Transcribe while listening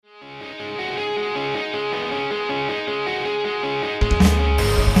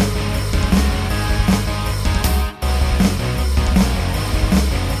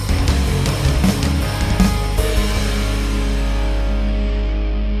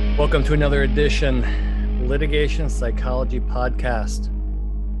Welcome to another edition, Litigation Psychology Podcast.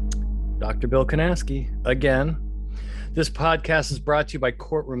 Dr. Bill Kanaski, again. This podcast is brought to you by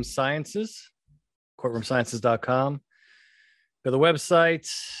Courtroom Sciences, courtroomsciences.com. Go to the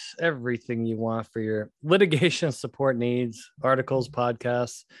website, everything you want for your litigation support needs, articles,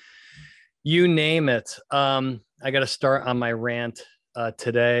 podcasts, you name it. I got to start on my rant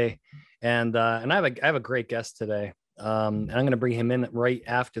today, and I have a great guest today. And I'm going to bring him in right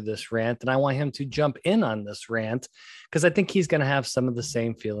after this rant, and I want him to jump in on this rant because I think he's going to have some of the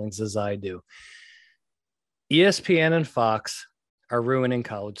same feelings as I do. ESPN and Fox are ruining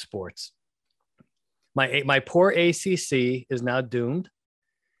college sports. My poor ACC is now doomed,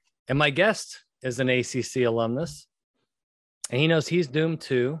 and my guest is an ACC alumnus, and he knows he's doomed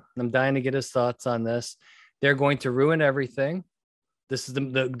too. I'm dying to get his thoughts on this. They're going to ruin everything. This is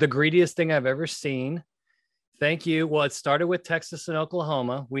the greediest thing I've ever seen. Thank you. Well, it started with Texas and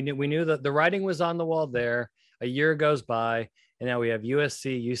Oklahoma. We knew that the writing was on the wall there. A year goes by, and now we have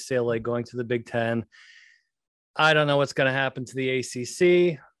USC, UCLA going to the Big Ten. I don't know what's going to happen to the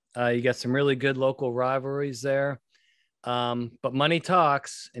ACC. You got some really good local rivalries there. But money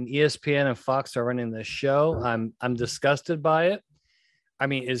talks, and ESPN and Fox are running this show. I'm disgusted by it. I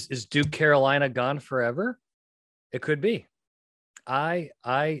mean, is Duke Carolina gone forever? It could be. I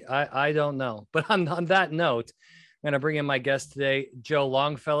don't know. But on that note, I'm going to bring in my guest today, Joe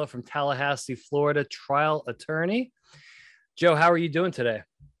Longfellow from Tallahassee, Florida, trial attorney. Joe, how are you doing today?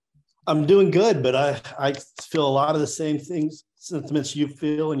 I'm doing good, but I feel a lot of the same sentiments you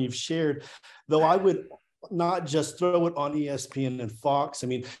feel and you've shared, though I would not just throw it on ESPN and Fox. I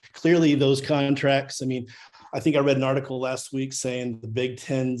mean, clearly those contracts, I think I read an article last week saying the Big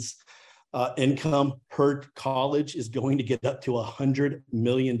Ten's income per college is going to get up to $100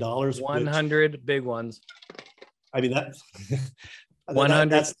 million. 100 big ones. I mean, that's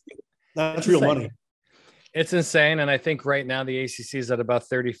 100. That's real money. It's insane. And I think right now the ACC is at about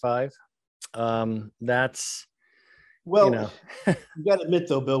 35. That's, well, you got to admit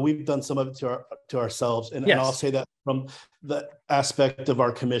though, Bill, we've done some of it to ourselves. And, yes. And I'll say that from the aspect of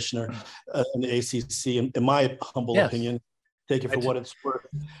our commissioner in the ACC, in my humble opinion, take it for what it's worth.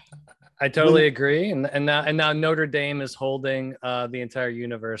 I totally agree. And now Notre Dame is holding the entire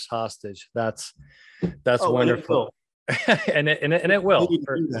universe hostage. That's wonderful. And it will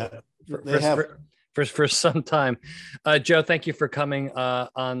for some time. Joe, thank you for coming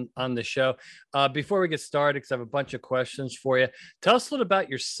on the show. Before we get started, because I have a bunch of questions for you, tell us a little about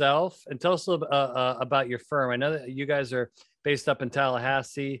yourself and tell us a little about your firm. I know that you guys are based up in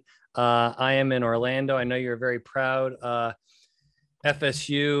Tallahassee. I am in Orlando. I know you're a very proud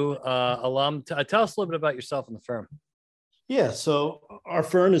FSU alum. Tell us a little bit about yourself and the firm. Yeah, so our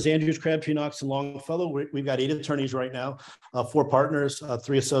firm is Andrews, Crabtree, Knox, and Longfellow. We've got 8 attorneys right now, 4 partners,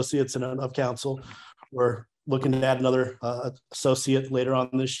 3 associates, and of counsel. We're looking to add another associate later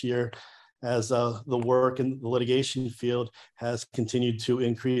on this year as the work in the litigation field has continued to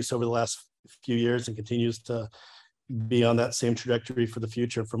increase over the last few years and continues to be on that same trajectory for the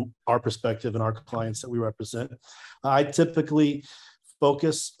future from our perspective and our clients that we represent. I typically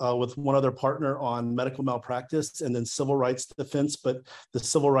focus with one other partner on medical malpractice and then civil rights defense, but the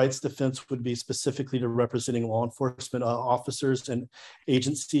civil rights defense would be specifically to representing law enforcement officers and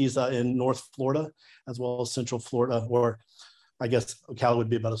agencies in North Florida, as well as Central Florida, or I guess Ocala would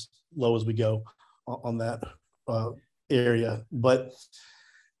be about as low as we go on that area. But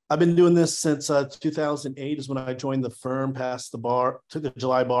I've been doing this since 2008 is when I joined the firm, passed the bar, took the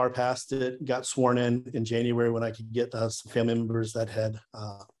July bar, passed it, got sworn in January when I could get some family members that had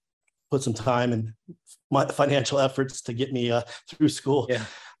put some time and my financial efforts to get me through school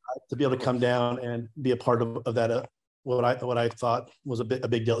to be able to come down and be a part of that, what I thought was a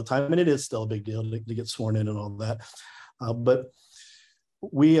big deal at the time. And it is still a big deal to get sworn in and all that. But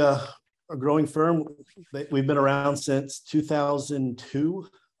we are a growing firm. We've been around since 2002.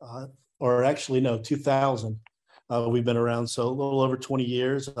 2000. We've been around, so a little over 20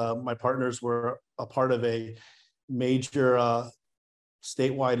 years. My partners were a part of a major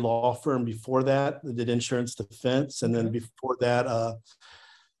statewide law firm before that did insurance defense. And then before that,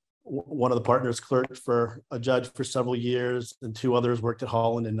 one of the partners clerked for a judge for several years and 2 others worked at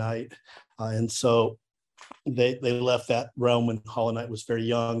Holland and Knight. And so they left that realm when Holland Knight was very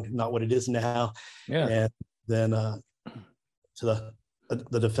young, not what it is now. Yeah. And then to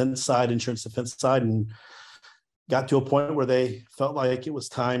the defense side, insurance defense side, and got to a point where they felt like it was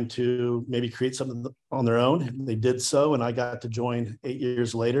time to maybe create something on their own. They did so, and I got to join 8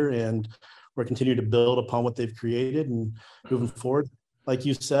 years later, and we're continuing to build upon what they've created and moving forward. Like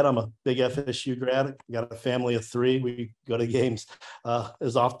you said, I'm a big FSU grad. I got a family of 3. We go to games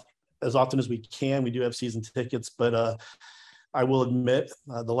as often as often as we can. We do have season tickets, but I will admit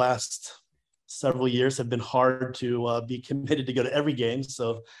the last several years have been hard to be committed to go to every game.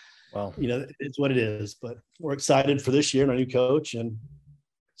 So, Well, it's what it is. But we're excited for this year and our new coach, and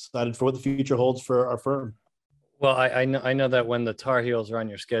excited for what the future holds for our firm. well, I know that when the Tar Heels are on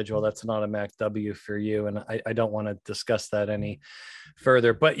your schedule, that's an automatic W for you, and I don't want to discuss that any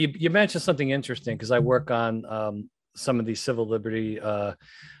further. But you mentioned something interesting, because I work on some of these civil liberty,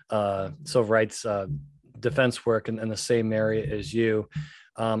 civil rights defense work in the same area as you.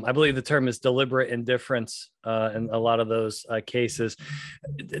 I believe the term is deliberate indifference in a lot of those cases.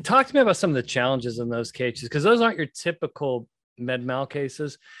 Talk to me about some of the challenges in those cases, because those aren't your typical med mal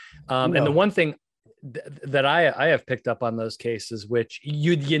cases. No. And the one thing that I have picked up on those cases, which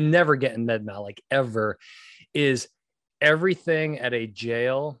you never get in med mal, like ever, is everything at a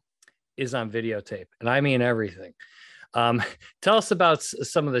jail is on videotape. And I mean everything. Tell us about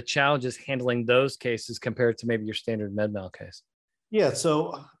some of the challenges handling those cases compared to maybe your standard med mal case. Yeah.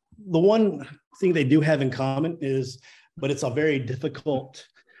 So the one thing they do have in common is, but it's a very difficult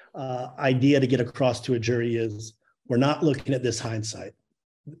idea to get across to a jury, is we're not looking at this hindsight.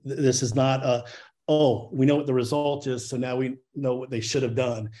 This is not we know what the result is, so now we know what they should have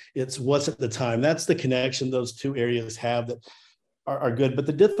done. It's what's at the time. That's the connection those two areas have that are good. But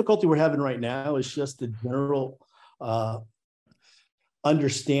the difficulty we're having right now is just the general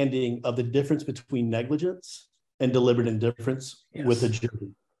understanding of the difference between negligence and deliberate indifference with a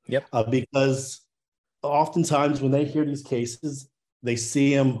jury. Yep. Because oftentimes when they hear these cases, they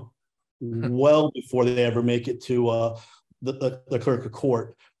see them well before they ever make it to the clerk of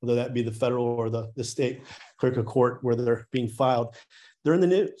court, whether that be the federal or the state clerk of court where they're being filed. They're in the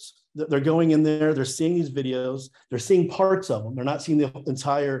news. They're going in there. They're seeing these videos. They're seeing parts of them. They're not seeing the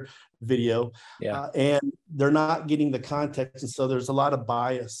entire video. Yeah. And they're not getting the context. And so there's a lot of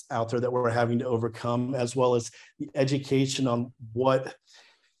bias out there that we're having to overcome, as well as the education on what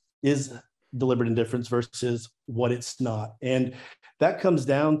is deliberate indifference versus what it's not. And that comes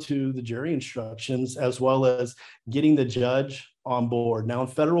down to the jury instructions, as well as getting the judge on board. Now in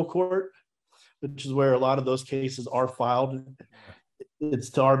federal court, which is where a lot of those cases are filed,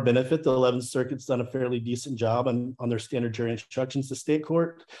 it's to our benefit. The 11th Circuit's done a fairly decent job on their standard jury instructions. The state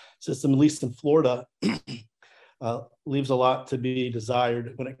court system, at least in Florida, leaves a lot to be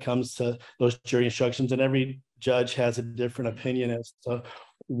desired when it comes to those jury instructions. And every judge has a different opinion as to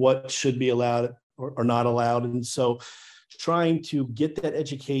what should be allowed or not allowed. And so trying to get that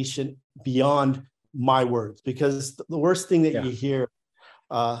education beyond my words, because the worst thing that you hear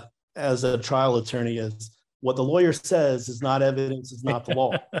as a trial attorney is, what the lawyer says is not evidence, is not the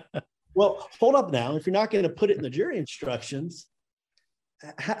law. Well, hold up now. If you're not going to put it in the jury instructions,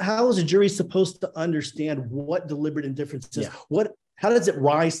 how is a jury supposed to understand what deliberate indifference is? How does it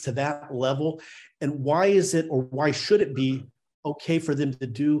rise to that level? And why is it, or why should it be okay for them to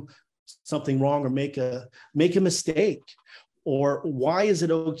do something wrong or make a mistake? Or why is it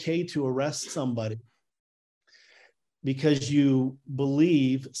okay to arrest somebody because you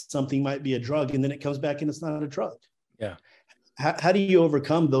believe something might be a drug, and then it comes back and it's not a drug? Yeah. How do you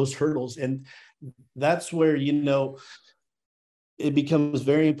overcome those hurdles? And that's where, it becomes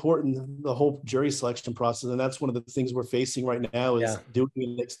very important, the whole jury selection process. And that's one of the things we're facing right now is doing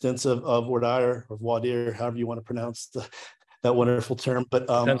an extensive of voir dire, however you want to pronounce that wonderful term. But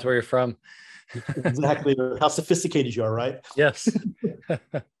depends where you're from. Exactly. How sophisticated you are, right? Yes.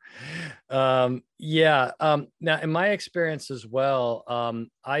 Now in my experience as well,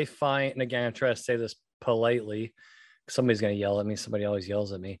 I find, and again, I'm trying to say this politely, somebody's going to yell at me. Somebody always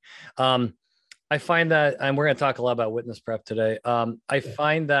yells at me. I find that, and we're going to talk a lot about witness prep today. I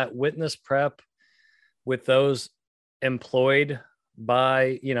find that witness prep with those employed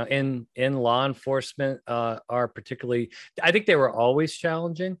by, in law enforcement are particularly, I think they were always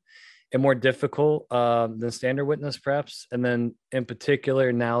challenging and more difficult than standard witness preps. And then in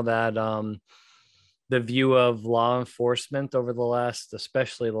particular, now that the view of law enforcement over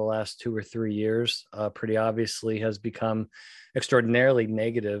especially the last 2 or 3 years, pretty obviously has become extraordinarily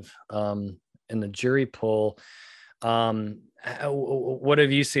negative in the jury pool. What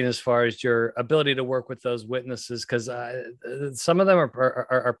have you seen as far as your ability to work with those witnesses? Because some of them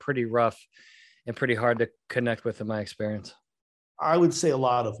are pretty rough and pretty hard to connect with in my experience. I would say a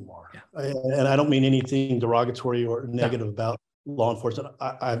lot of them are. And I don't mean anything derogatory or negative about law enforcement.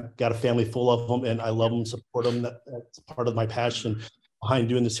 I've got a family full of them, and I love them, support them. That's part of my passion behind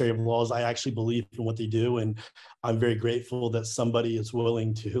doing this area of laws. I actually believe in what they do, and I'm very grateful that somebody is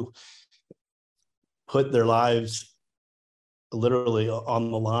willing to put their lives literally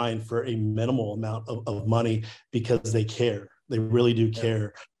on the line for a minimal amount of money because they care. They really do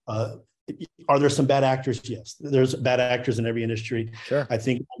care Uh, are there some bad actors? Yes, there's bad actors in every industry. Sure. I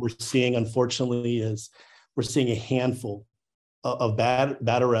think what we're seeing, unfortunately, is we're seeing a handful of bad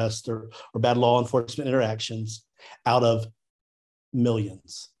arrests or bad law enforcement interactions out of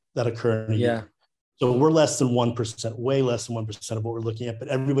millions that occur in a year. So we're less than 1%, way less than 1% of what we're looking at, but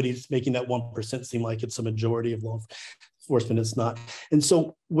everybody's making that 1% seem like it's a majority of law enforcement. It's not. And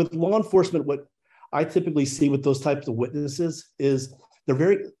so with law enforcement, what I typically see with those types of witnesses is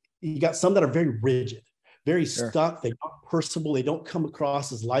you got some that are very rigid, very stuck. They're not personable. They don't come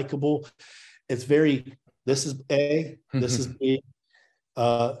across as likable. It's very, this is A, this is B,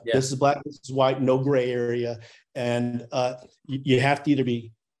 this is black, this is white, no gray area. And you have to either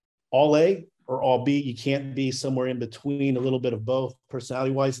be all A or all B. You can't be somewhere in between, a little bit of both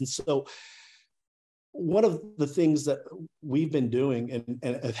personality wise. And so one of the things that we've been doing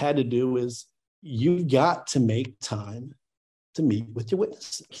and have had to do is you've got to make time to meet with your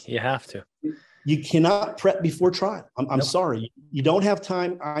witnesses. You have to. You cannot prep before trial. I'm sorry. You don't have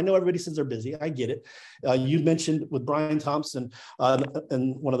time. I know everybody says they're busy. I get it. You mentioned with Brian Thompson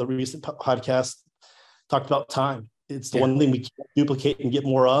in one of the recent podcasts, talked about time. It's the one thing we can't duplicate and get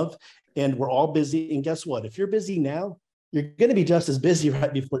more of. And we're all busy. And guess what? If you're busy now, you're going to be just as busy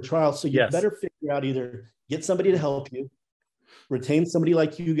right before trial. So you better figure out either get somebody to help you, retain somebody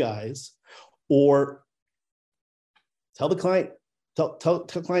like you guys, or tell the client, tell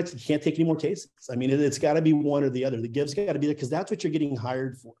clients you can't take any more cases. I mean, it's got to be one or the other. The give's got to be there because that's what you're getting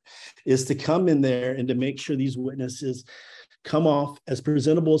hired for, is to come in there and to make sure these witnesses come off as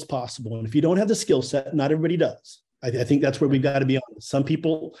presentable as possible. And if you don't have the skill set, not everybody does. I think that's where we've got to be honest. Some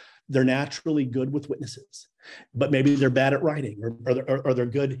people, they're naturally good with witnesses, but maybe they're bad at writing or they're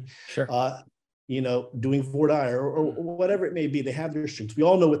good, doing voir dire or whatever it may be. They have their strengths. We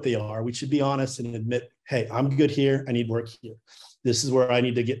all know what they are. We should be honest and admit, hey, I'm good here. I need work here. This is where I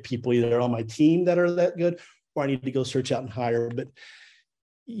need to get people either on my team that are that good, or I need to go search out and hire. But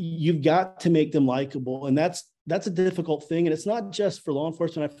you've got to make them likable. And that's a difficult thing. And it's not just for law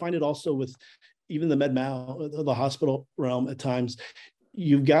enforcement. I find it also with even the med mal, the hospital realm at times.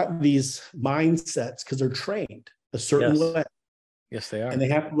 You've got these mindsets because they're trained a certain way. Yes, they are. And they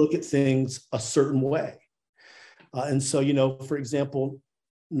have to look at things a certain way. And so, for example,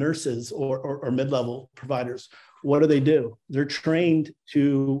 nurses or mid-level providers, what do? They're trained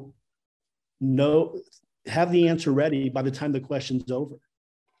to have the answer ready by the time the question's over.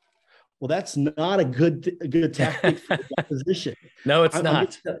 Well, that's not a good tactic for that position. No, it's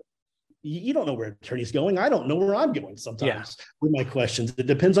not. You don't know where attorney's going. I don't know where I'm going sometimes with my questions. It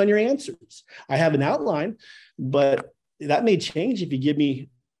depends on your answers. I have an outline, but that may change if you give me,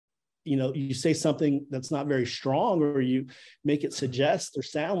 you say something that's not very strong, or you make it suggest or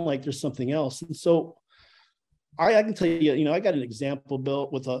sound like there's something else. And so I can tell you, I got an example, Bill,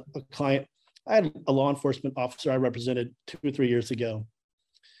 with a client. I had a law enforcement officer I represented 2 or 3 years ago.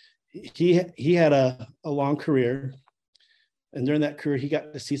 He had a long career. And during that career, he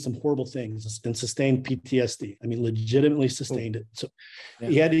got to see some horrible things and sustained PTSD. I mean, legitimately sustained it. So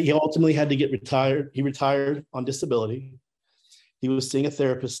he ultimately had to get retired. He retired on disability. He was seeing a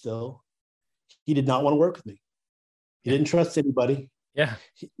therapist still. He did not want to work with me. He didn't trust anybody. Yeah.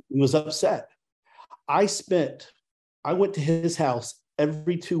 He was upset. I went to his house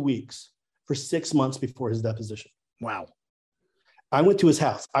every 2 weeks for 6 months before his deposition. Wow. I went to his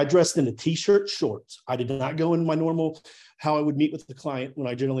house. I dressed in a t-shirt, shorts. I did not go in my normal, how I would meet with the client when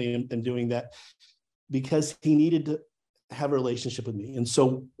I generally am doing that, because he needed to have a relationship with me. And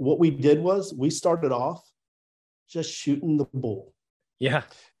so what we did was we started off just shooting the bull. Yeah.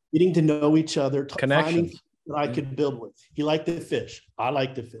 Getting to know each other. Connections that I could build with. He liked to fish. I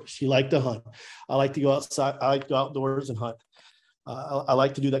like to fish. He liked to hunt. I like to go outside. I like to go outdoors and hunt. I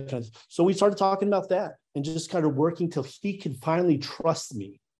like to do that kind of. So we started talking about that and just kind of working till he could finally trust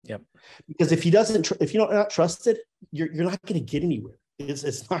me. Yep. Because if he doesn't, if you're not trusted, you're not going to get anywhere.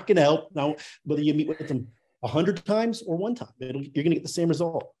 It's not going to help. Now, whether you meet with them 100 times or one time, you're going to get the same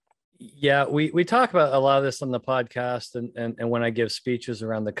result. Yeah, we talk about a lot of this on the podcast, and when I give speeches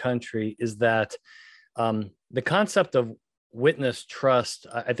around the country, is that the concept of witness trust,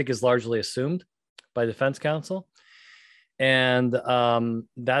 I think, is largely assumed by defense counsel. And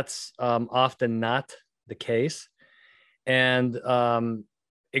that's often not the case. And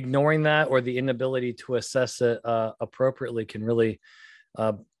ignoring that or the inability to assess it appropriately can really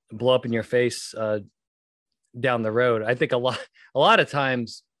blow up in your face down the road. I think a lot of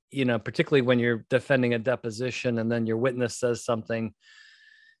times, particularly when you're defending a deposition and then your witness says something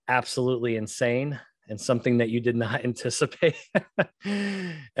absolutely insane and something that you did not anticipate.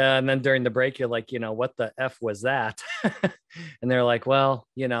 And then during the break, you're like, what the F was that? And they're like, well,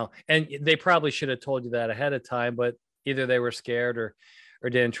 and they probably should have told you that ahead of time, but either they were scared or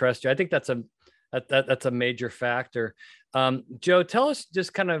didn't trust you. I think that's a major factor. Joe, tell us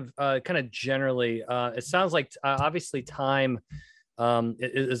just kind of generally, it sounds like obviously time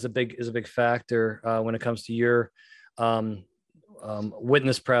is a big factor when it comes to your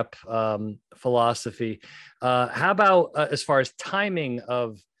witness prep philosophy. How about as far as timing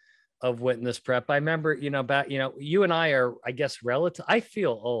of witness prep? I remember, you and I are, I guess, relative. I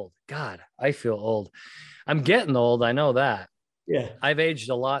feel old. God, I feel old. I'm getting old. I know that. Yeah. I've aged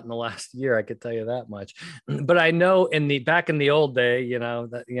a lot in the last year. I could tell you that much. But I know back in the old day,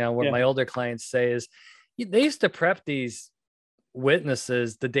 what my older clients say is they used to prep these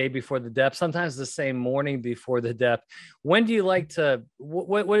witnesses the day before the dep, sometimes the same morning before the dep. When do you like to,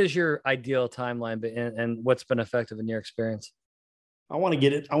 what is your ideal timeline, and what's been effective in your experience? I want to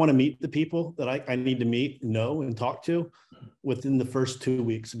get it. I want to meet the people that I need to meet, know, and talk to within the first 2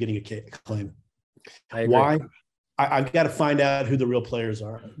 weeks of getting a claim. I agree. Why? I've got to find out who the real players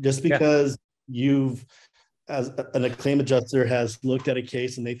are. Just because you've, as a claim adjuster, has looked at a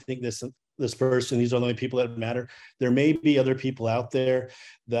case and they think this person, these are the only people that matter. There may be other people out there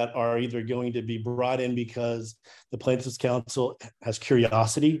that are either going to be brought in because the plaintiff's counsel has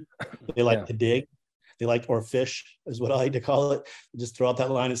curiosity. They like to dig. They like, or fish is what I like to call it. Just throw out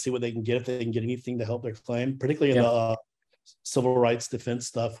that line and see what they can get, if they can get anything to help their claim, particularly in the civil rights defense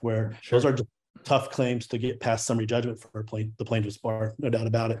stuff, where those are just tough claims to get past summary judgment for the plaintiff's bar, no doubt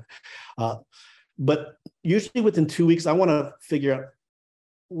about it. But usually within 2 weeks, I want to figure out,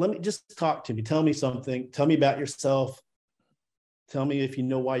 let me just talk to me. Tell me something. Tell me about yourself. Tell me if you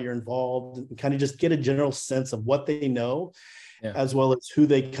know why you're involved, and kind of just get a general sense of what they know, as well as who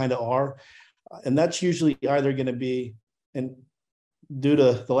they kind of are. And that's usually either going to be, and due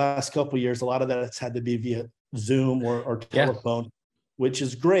to the last couple of years, a lot of that has had to be via Zoom or telephone, which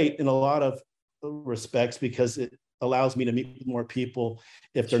is great in a lot of respects because it allows me to meet more people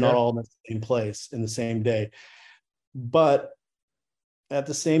if they're not all in the same place in the same day. But at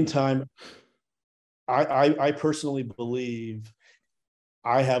the same time, I personally believe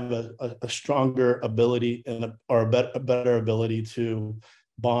I have a stronger ability or a better ability to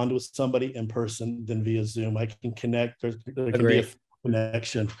bond with somebody in person than via Zoom. I can connect. There can be a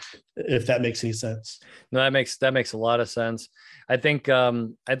connection, if that makes any sense. No, that makes a lot of sense. I think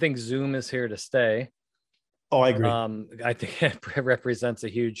Zoom is here to stay. Oh, I agree. I think it represents a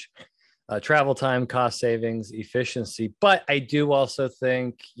huge travel time, cost savings, efficiency. But I do also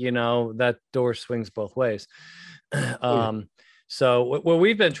think, that door swings both ways. So what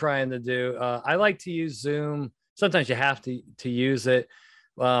we've been trying to do, I like to use Zoom. Sometimes you have to use it.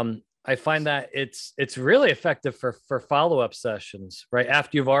 I find that it's really effective for follow-up sessions, right?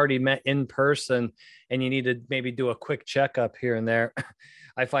 After you've already met in person and you need to maybe do a quick checkup here and there.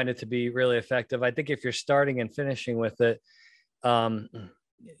 I find it to be really effective. I think if you're starting and finishing with it,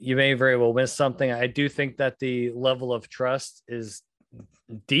 you may very well miss something. I do think that the level of trust is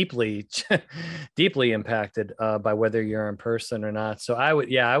deeply impacted by whether you're in person or not. So I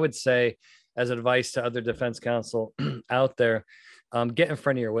would say, as advice to other defense counsel out there, get in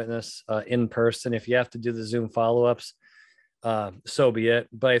front of your witness in person. If you have to do the Zoom follow-ups, so be it.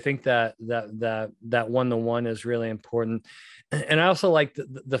 But I think that one-to-one is really important. And I also like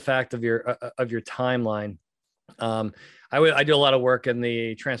the fact of your timeline. I do a lot of work in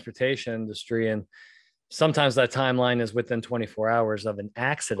the transportation industry, and sometimes that timeline is within 24 hours of an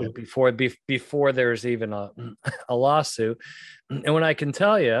accident before there's even a lawsuit. And when I can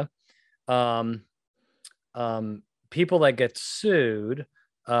tell you, people that get sued,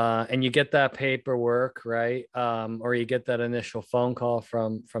 and you get that paperwork, right? Or you get that initial phone call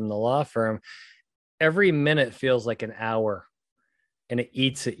from the law firm, every minute feels like an hour, and it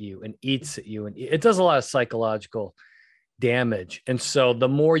eats at you and eats at you. And it does a lot of psychological damage. And so the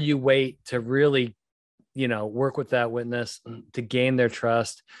more you wait to really, work with that witness, to gain their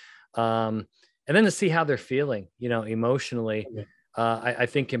trust, and then to see how they're feeling, emotionally, I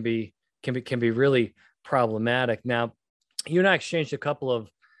think can be really problematic. Now, you and I exchanged a couple of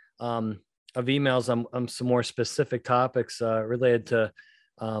emails on some more specific topics related to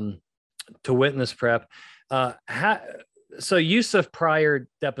witness prep. So use of prior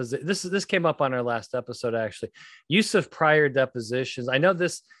deposition. This came up on our last episode, actually. Use of prior depositions. I know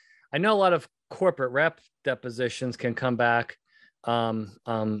a lot of corporate rep depositions can come back to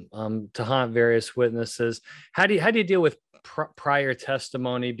haunt various witnesses. How do you deal with prior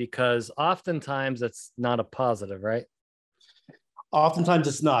testimony? Because oftentimes it's not a positive, right? Oftentimes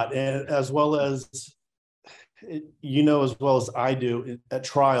it's not, and as well as you know as well as I do at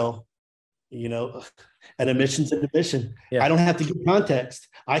trial, you know, an admission's an admission. Yeah. I don't have to give context.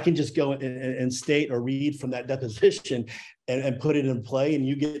 I can just go and state or read from that deposition and put it in play. And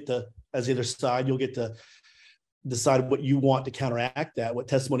you get to, as the other side, you'll get to decide what you want to counteract that, what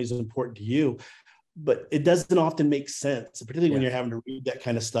testimony is important to you. But it doesn't often make sense, particularly when you're having to read that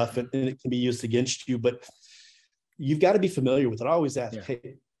kind of stuff, and it can be used against you. But you've got to be familiar with it. I always ask,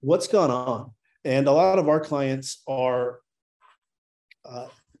 hey, what's gone on? And a lot of our clients are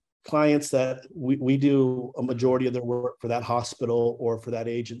clients that we do a majority of their work for that hospital or for that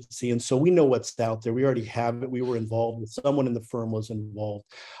agency. And so we know what's out there. We already have it. We were involved with someone in the firm was involved,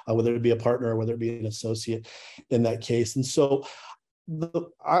 whether it be a partner or whether it be an associate in that case. And so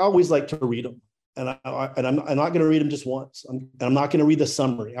I always like to read them. And I'm not going to read them just once. I'm not going to read the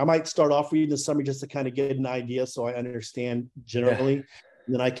summary. I might start off reading the summary just to kind of get an idea so I understand generally. Yeah.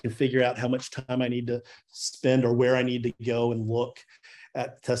 And then I can figure out how much time I need to spend or where I need to go and look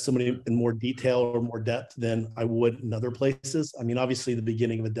at testimony in more detail or more depth than I would in other places. I mean, obviously the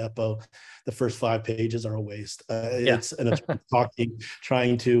beginning of a depo, the first 5 pages are a waste. It's an attorney talking,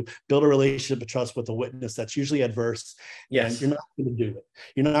 trying to build a relationship of trust with a witness that's usually adverse. Yes. And you're not going to do it.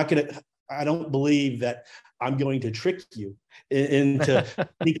 You're not going to, I don't believe that I'm going to trick you into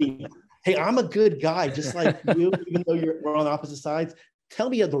thinking, hey, I'm a good guy, just like you, even though we're on opposite sides. Tell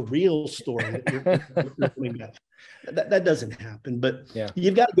me the real story that you're coming back. That doesn't happen, but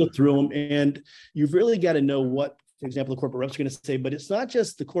you've got to go through them, and you've really got to know what, for example, the corporate reps are going to say. But it's not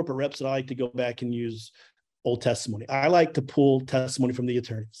just the corporate reps that I like to go back and use old testimony. I like to pull testimony from the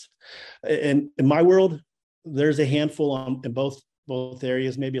attorneys. And in my world, there's a handful in both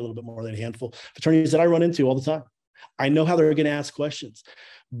areas, maybe a little bit more than a handful of attorneys that I run into all the time. I know how they're going to ask questions,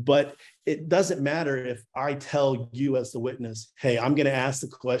 but it doesn't matter if I tell you as the witness, hey, I'm going to ask the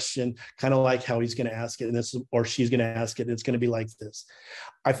question kind of like how he's going to ask it, and this, or she's going to ask it, and it's going to be like this.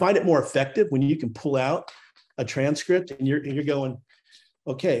 I find it more effective when you can pull out a transcript and you're going,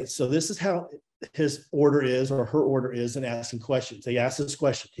 okay, so this is how his order is or her order is in asking questions. They ask this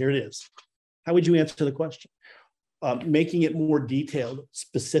question, here it is. How would you answer the question? Making it more detailed,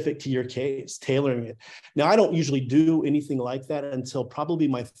 specific to your case, tailoring it. Now, I don't usually do anything like that until probably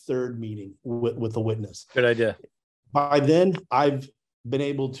my 3rd meeting with a witness. Good idea. By then, I've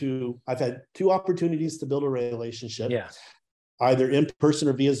had 2 opportunities to build a relationship. Yeah. Either in person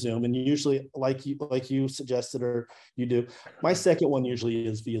or via Zoom. And usually, like you suggested, or you do, my second one usually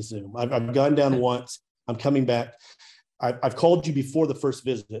is via Zoom. I've gone down once, I'm coming back. I've called you before the first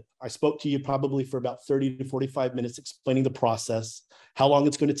visit. I spoke to you probably for about 30 to 45 minutes, explaining the process, how long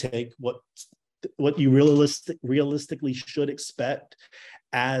it's going to take, what you realistically should expect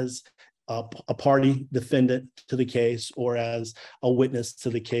as a party defendant to the case or as a witness to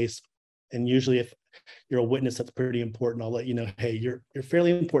the case. And usually if you're a witness, that's pretty important. I'll let you know, hey, you're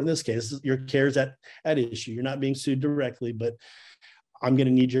fairly important in this case. Your care is at issue. You're not being sued directly, but I'm going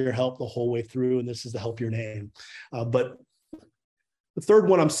to need your help the whole way through, and this is to help your name. But the third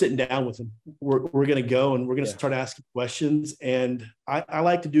one, I'm sitting down with them. We're going to go and we're going to start asking questions. And I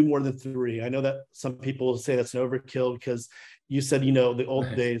like to do more than 3. I know that some people say that's an overkill because you said, the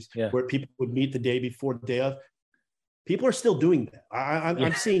old days where people would meet the day before the day of. People are still doing that.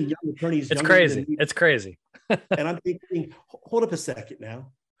 I'm seeing young attorneys. It's crazy. It's crazy. And I'm thinking, hold up a second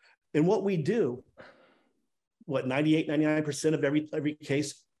now. And what we do, 98, 99% of every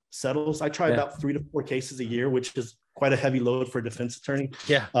case settles. I try about 3 to 4 cases a year, which is quite a heavy load for a defense attorney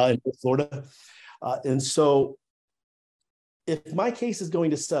in Florida. And so if my case is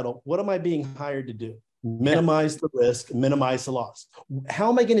going to settle, what am I being hired to do? Minimize the risk, minimize the loss. How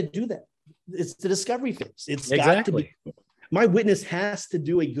am I going to do that? It's the discovery phase. It's got to be. My witness has to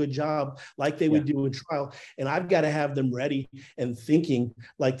do a good job like they would do in trial. And I've got to have them ready and thinking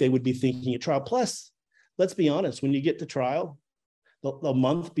like they would be thinking at trial. Plus, let's be honest, when you get to trial, the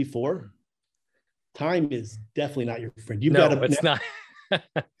month before, time is definitely not your friend. It's not. You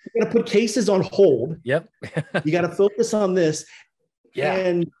got to put cases on hold. Yep. You got to focus on this. Yeah.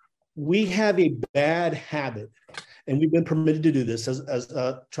 And we have a bad habit, and we've been permitted to do this as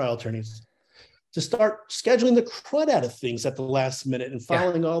trial attorneys, to start scheduling the crud out of things at the last minute and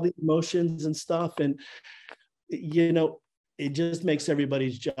following all the emotions and stuff. And, it just makes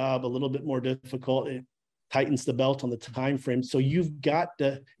everybody's job a little bit more difficult. It tightens the belt on the time frame. So you've got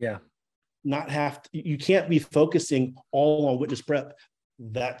to not have to, you can't be focusing all on witness prep.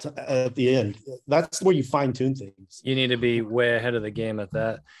 That's at the end. That's where you fine tune things. You need to be way ahead of the game at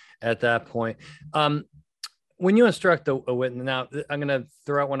that point. When you instruct a witness, now I'm going to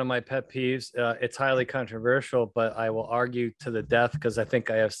throw out one of my pet peeves. It's highly controversial, but I will argue to the death because I think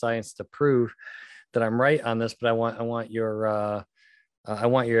I have science to prove that I'm right on this, but I want your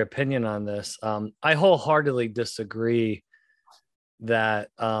opinion on this. I wholeheartedly disagree that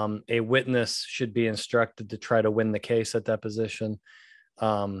a witness should be instructed to try to win the case at deposition.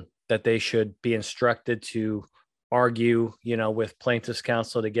 That they should be instructed to argue, with plaintiff's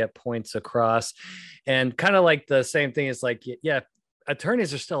counsel to get points across. And kind of like the same thing is like, yeah,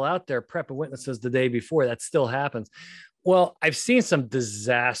 attorneys are still out there prepping witnesses the day before. That still happens. Well, I've seen some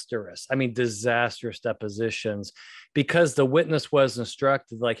disastrous depositions because the witness was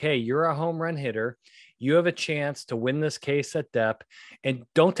instructed like, hey, you're a home run hitter. You have a chance to win this case at dep, and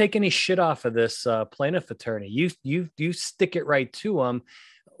don't take any shit off of this plaintiff attorney. You stick it right to them.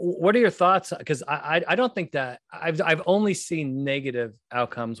 What are your thoughts? Because I don't think that I've only seen negative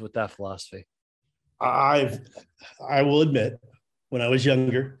outcomes with that philosophy. I will admit, when I was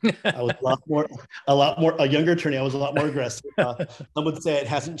younger, I was a younger attorney. I was a lot more aggressive. Some would say it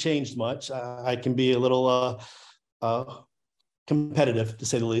hasn't changed much. I can be a little competitive, to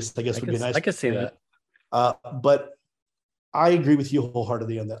say the least. I guess would be nice. I can see that. But I agree with you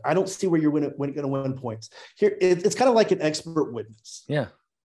wholeheartedly on that. I don't see where you're going to win points here. It's kind of like an expert witness. Yeah.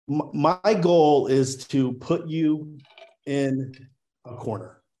 My goal is to put you in a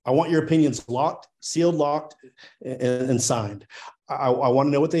corner. I want your opinions sealed, locked, and signed. I want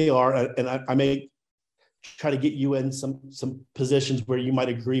to know what they are, and I may try to get you in some positions where you might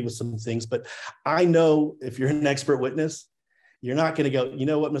agree with some things. But I know if you're an expert witness, you're not going to go, you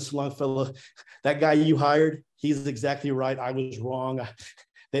know what, Mr. Longfellow, that guy you hired, he's exactly right. I was wrong.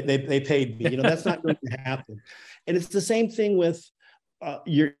 They paid me. That's not going to happen. And it's the same thing with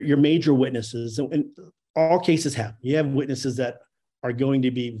your major witnesses, and all cases happen. You have witnesses that are going to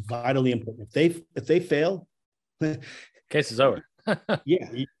be vitally important. If they fail, case is over.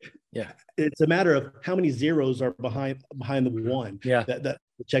 Yeah. It's a matter of how many zeros are behind the one. Yeah. That the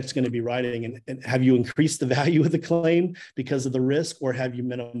check's going to be writing, and have you increased the value of the claim because of the risk, or have you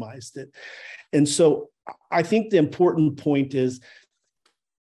minimized it? And so I think the important point is,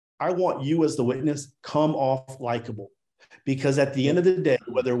 I want you as the witness come off likable. Because at the end of the day,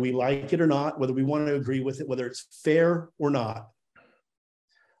 whether we like it or not, whether we want to agree with it, whether it's fair or not,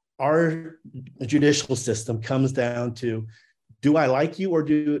 our judicial system comes down to, do I like you or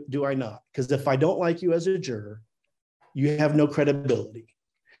do I not? Because if I don't like you as a juror, you have no credibility.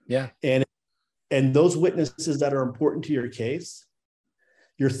 Yeah. And those witnesses that are important to your case,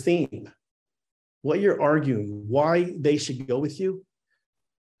 your theme, what you're arguing, why they should go with you,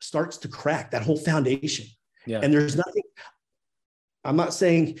 starts to crack that whole foundation. Yeah. And there's nothing, I'm not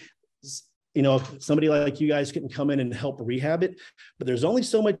saying, somebody like you guys can come in and help rehab it, but there's only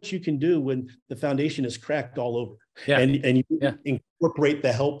so much you can do when the foundation is cracked all over. Yeah. And you incorporate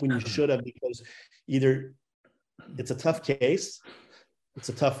the help when you should have, because either it's a tough case, it's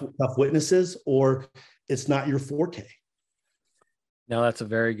a tough witnesses, or it's not your forte. No, that's a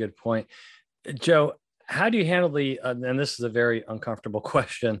very good point. Joe, how do you handle and this is a very uncomfortable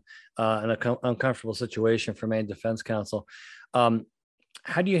question and an uncomfortable situation for main defense counsel.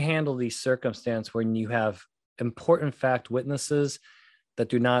 How do you handle the circumstance when you have important fact witnesses that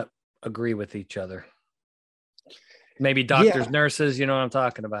do not agree with each other? Maybe doctors, nurses, you know what I'm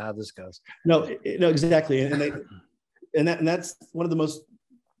talking about, how this goes. No, exactly. And that's one of the most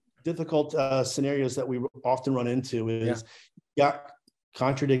difficult scenarios that we often run into is you got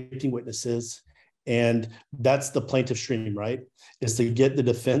contradicting witnesses. And that's the plaintiff's dream, right? Is to get the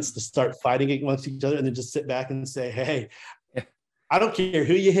defense to start fighting amongst each other and then just sit back and say, hey, I don't care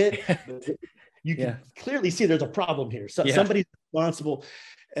who you hit. You can clearly see there's a problem here. So somebody's responsible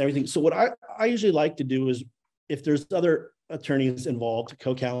and everything. So what I usually like to do is, if there's other attorneys involved,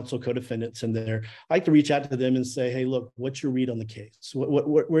 co-counsel, co-defendants in there, I like to reach out to them and say, hey, look, what's your read on the case?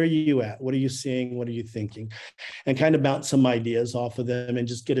 Where are you at? What are you seeing? What are you thinking? And kind of bounce some ideas off of them and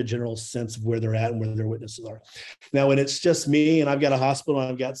just get a general sense of where they're at and where their witnesses are. Now, when it's just me and I've got a hospital and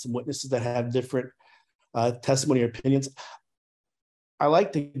I've got some witnesses that have different testimony or opinions, I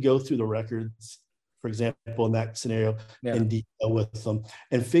like to go through the records, for example, in that scenario, in detail with them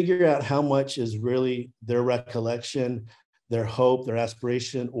and figure out how much is really their recollection, their hope, their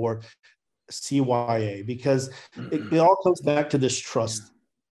aspiration, or CYA, because it all comes back to this trust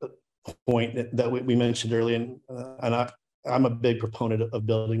point that we mentioned earlier. And I'm a big proponent of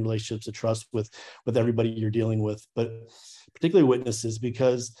building relationships of trust with everybody you're dealing with, but particularly witnesses,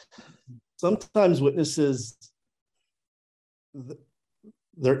 because sometimes witnesses,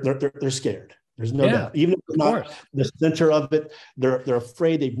 they're scared. There's no doubt. Even if they're not the center of it, they're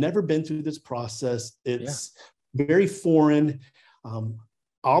afraid. They've never been through this process. It's very foreign.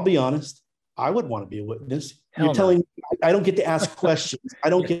 I'll be honest, I would want to be a witness. You're telling me I don't get to ask questions. I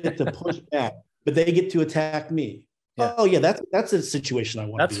don't get to push back. but they get to attack me. Yeah. Oh yeah, that's a situation I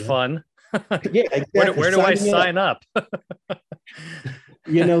want to That's be fun. in. Yeah, exactly. Where do I sign up?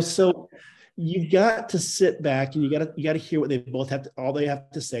 So you've got to sit back and you got to hear what they both have to, all they have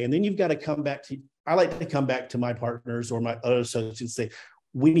to say. And then you've got to come back to, I like to come back to my partners or my other associates and say,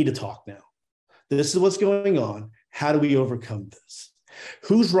 we need to talk now. This is what's going on. How do we overcome this?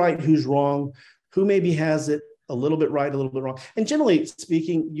 Who's right? Who's wrong? Who maybe has it a little bit right, a little bit wrong? And generally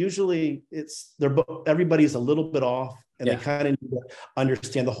speaking, usually everybody's a little bit off, and they kind of need to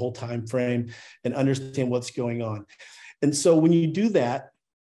understand the whole time frame and understand what's going on. And so when you do that,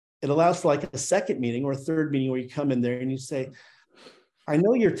 it allows for like a second meeting or a third meeting where you come in there and you say, I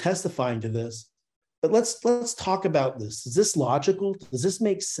know you're testifying to this, but let's talk about this. Is this logical? Does this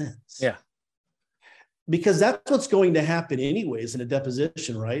make sense? Yeah. Because that's what's going to happen anyways in a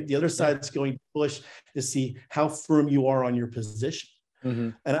deposition, right? The other side's going to push to see how firm you are on your position. Mm-hmm.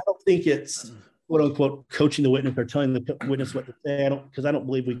 And I don't think it's quote unquote coaching the witness or telling the witness what to say. Because I don't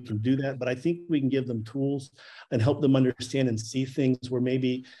believe we can do that, but I think we can give them tools and help them understand and see things where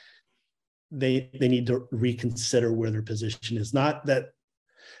maybe they need to reconsider where their position is. Not that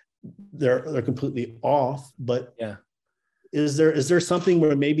they're completely off, but is there something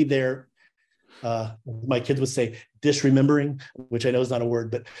where maybe they're my kids would say disremembering, which I know is not a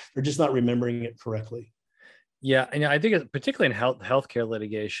word, but they're just not remembering it correctly. Yeah, and I think it's particularly in healthcare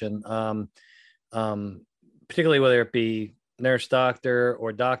litigation, particularly whether it be nurse doctor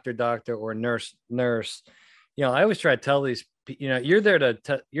or doctor or nurse. You know, I always try to tell these, you're there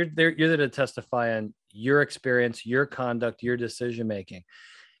to testify on your experience, your conduct, your decision making.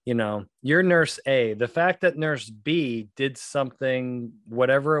 You know, you're nurse A. The fact that nurse B did something,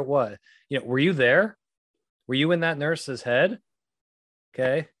 whatever it was, were you there? Were you in that nurse's head?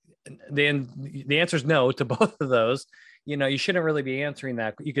 Okay. The answer is no to both of those. You shouldn't really be answering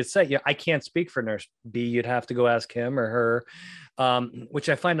that. You could say, I can't speak for nurse B. You'd have to go ask him or her, which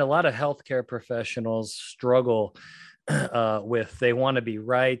I find a lot of healthcare professionals struggle with. They want to be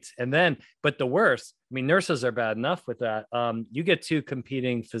right. But the worst, nurses are bad enough with that. You get two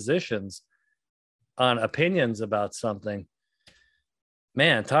competing physicians on opinions about something.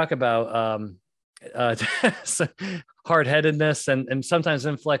 Man, talk about hard-headedness and sometimes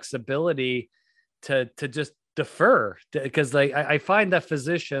inflexibility to just defer, because I find that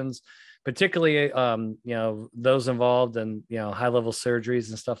physicians, particularly those involved in high-level surgeries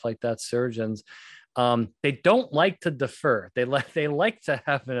and stuff like that, surgeons, they don't like to defer. They like to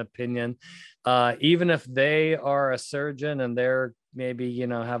have an opinion, even if they are a surgeon and they're maybe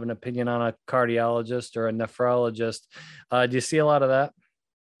have an opinion on a cardiologist or a nephrologist. Do you see a lot of that?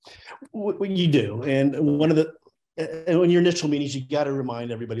 You do, and in your initial meetings, you got to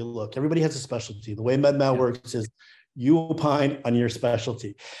remind everybody: look, everybody has a specialty. The way MedMal works is you opine on your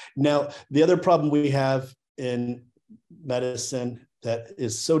specialty. Now, the other problem we have in medicine that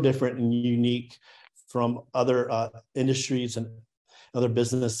is so different and unique from other industries and other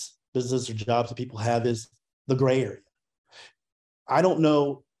business or jobs that people have is the gray area. I don't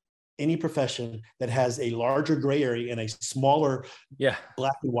know any profession that has a larger gray area and a smaller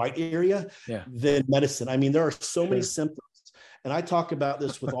black and white area than medicine. There are so many symptoms, and I talk about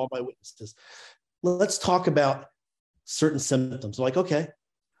this with all my witnesses. Let's talk about certain symptoms. Like, okay,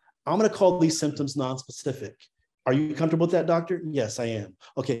 I'm going to call these symptoms nonspecific. Are you comfortable with that, doctor? Yes, I am.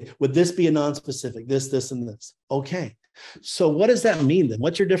 Okay, would this be a nonspecific? This, and this. Okay. So what does that mean then?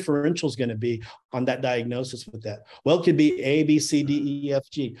 What's your differentials going to be on that diagnosis with that? Well, it could be A, B, C, D, E, F,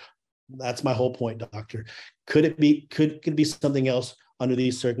 G. That's my whole point, doctor. Could it be something else under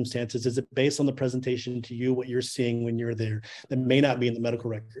these circumstances? Is it based on the presentation to you, what you're seeing when you're there, that may not be in the medical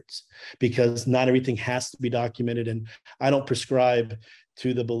records? Because not everything has to be documented. And I don't prescribe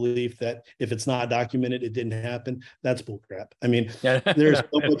to the belief that if it's not documented, it didn't happen. That's bullcrap. There's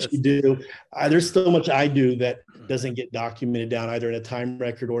so much you do. There's so much I do that doesn't get documented down either in a time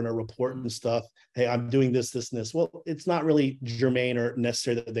record or in a report and stuff. Hey, I'm doing this, and this. Well, it's not really germane or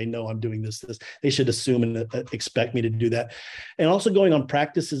necessary that they know I'm doing this. They should assume and expect me to do that. And also going on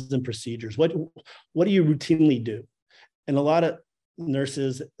practices and procedures. What do you routinely do? And a lot of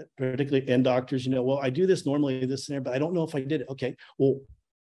nurses, particularly and doctors, well, I do this normally, this and there, but I don't know if I did it. Okay, well,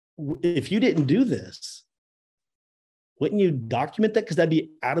 if you didn't do this, wouldn't you document that? Because that'd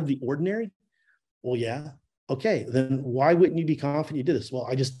be out of the ordinary. Well, yeah. Okay, then why wouldn't you be confident you did this? Well,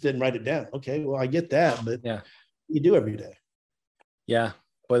 I just didn't write it down. Okay, well, I get that, but you do every day. Yeah,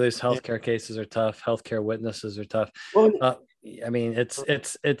 boy, those healthcare cases are tough. Healthcare witnesses are tough. Well,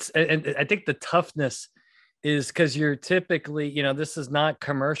 it's and I think the toughness is because you're typically, this is not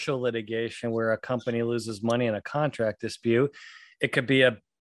commercial litigation where a company loses money in a contract dispute. It could be a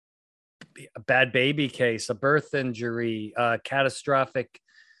a bad baby case, a birth injury, catastrophic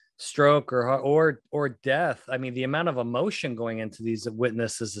stroke, or death. I mean, the amount of emotion going into these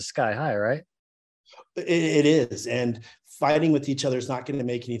witnesses is sky high, right? It is, and fighting with each other is not going to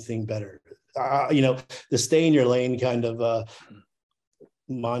make anything better. The stay in your lane kind of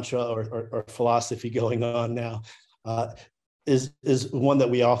mantra or philosophy going on now is one that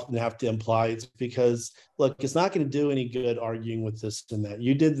we often have to imply. It's because, look, it's not going to do any good arguing with this and that.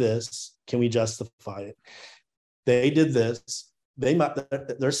 You did this. Can we justify it? They did this.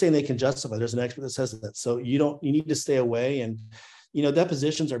 They're saying they can justify. There's an expert that says that. So you need to stay away. And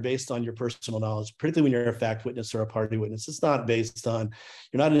depositions are based on your personal knowledge, particularly when you're a fact witness or a party witness. It's not based on,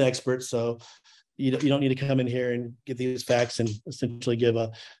 you're not an expert, so you don't need to come in here and get these facts and essentially give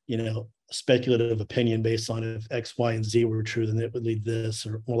a speculative opinion based on if X, Y, and Z were true, then it would lead this,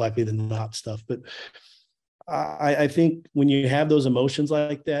 or more likely than not stuff. But I think when you have those emotions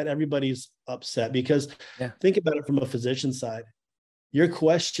like that, everybody's upset because think about it from a physician side. You're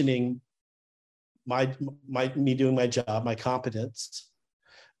questioning me doing my job, my competence,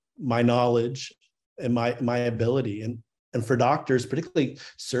 my knowledge, and my ability. And for doctors, particularly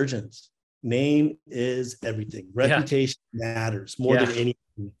surgeons, name is everything. Reputation matters more than anything.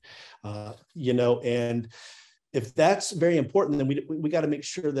 And if that's very important, then we got to make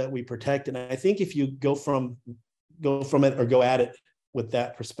sure that we protect it. And I think if you go from it or go at it with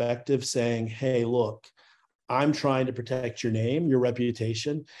that perspective, saying, hey, look, I'm trying to protect your name, your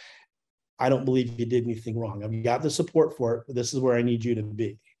reputation. I don't believe you did anything wrong. I've got the support for it, but this is where I need you to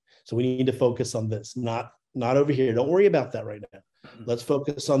be. So we need to focus on this, not over here. Don't worry about that right now. Let's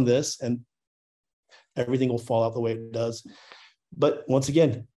focus on this, and everything will fall out the way it does. But once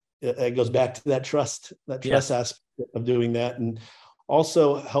again, it goes back to that trust aspect of doing that, and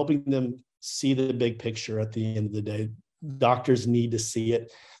also helping them see the big picture at the end of the day. Doctors need to see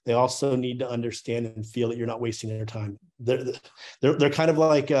it. They also need to understand and feel that you're not wasting their time. They're kind of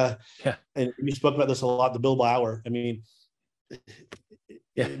like, and we spoke about this a lot, the bill by hour. I mean,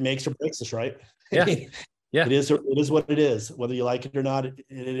 it makes or breaks us, right? Yeah. It is what it is. Whether you like it or not, it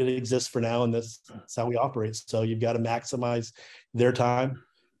exists for now, and that's how we operate. So you've got to maximize their time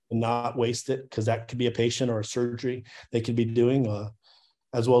and not waste it, because that could be a patient or a surgery they could be doing,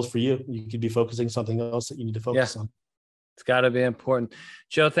 as well as for you. You could be focusing on something else that you need to focus on. It's got to be important.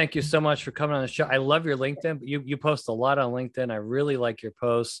 Joe, thank you so much for coming on the show. I love your LinkedIn. You post a lot on LinkedIn. I really like your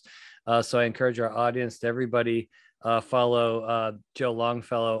posts. So I encourage our audience to everybody follow Joe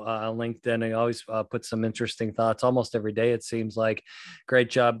Longfellow on LinkedIn. He always puts some interesting thoughts almost every day, it seems like. Great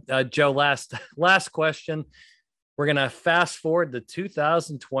job. Joe, last question. We're going to fast forward to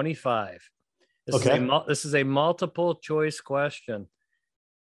 2025. This is a multiple choice question.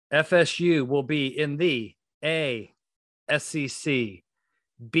 FSU will be in the A, SEC,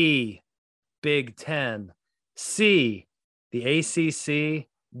 B, Big Ten, C, the ACC,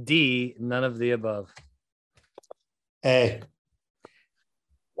 D, none of the above. A.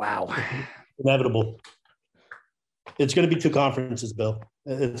 Wow. Inevitable. It's going to be two conferences, Bill.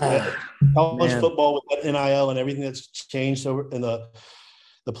 It's college football with NIL and everything that's changed over in the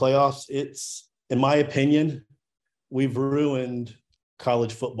playoffs. It's, in my opinion, we've ruined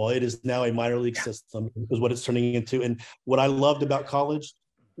college football. It is now a minor league system, is what it's turning into. And what I loved about college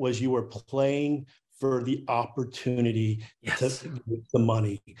was you were playing for the opportunity to get the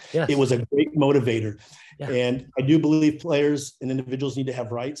money. It was a great motivator. And I do believe players and individuals need to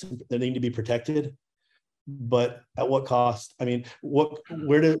have rights, and they need to be protected. But at what cost? I mean,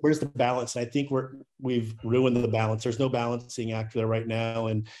 where's the balance? And I think we've ruined the balance. There's no balancing act there right now,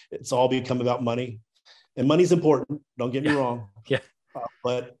 and it's all become about money. And money's important. Don't get me wrong.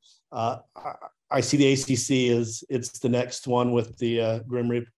 But I see the ACC as it's the next one with the Grim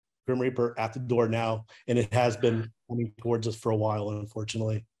Reaper at the door now, and it has been coming towards us for a while,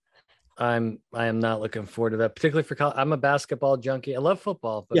 unfortunately. I am not looking forward to that, particularly for college. I'm a basketball junkie. I love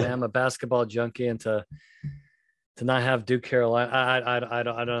football, but man, I'm a basketball junkie, and to not have Duke Carolina, I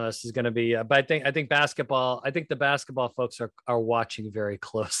don't know. This is going to be, but I think basketball. I think the basketball folks are watching very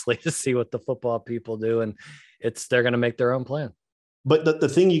closely to see what the football people do, and they're going to make their own plan. But the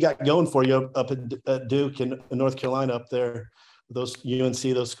thing you got going for you up at Duke and North Carolina up there, those UNC,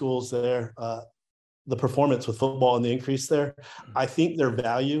 those schools there, the performance with football and the increase there, I think their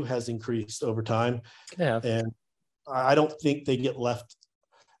value has increased over time. And I don't think they get left.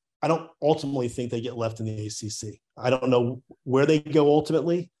 I don't ultimately think they get left in the ACC. I don't know where they go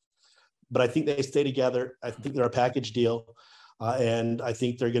ultimately, but I think they stay together. I think they're a package deal. And I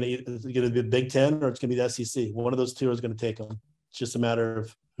think they're going to be the Big Ten, or it's going to be the SEC. One of those two is going to take them. It's just a matter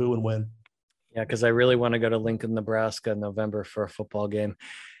of who and when. Yeah, because I really want to go to Lincoln, Nebraska in November for a football game.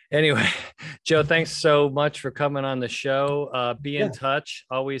 Anyway, Joe, thanks so much for coming on the show. Be in Yeah. touch.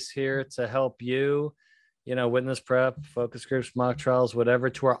 Always here to help you, witness prep, focus groups, mock trials, whatever.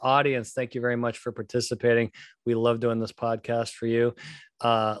 To our audience, thank you very much for participating. We love doing this podcast for you.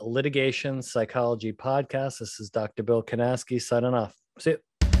 Litigation Psychology Podcast. This is Dr. Bill Kanaski signing off. See you.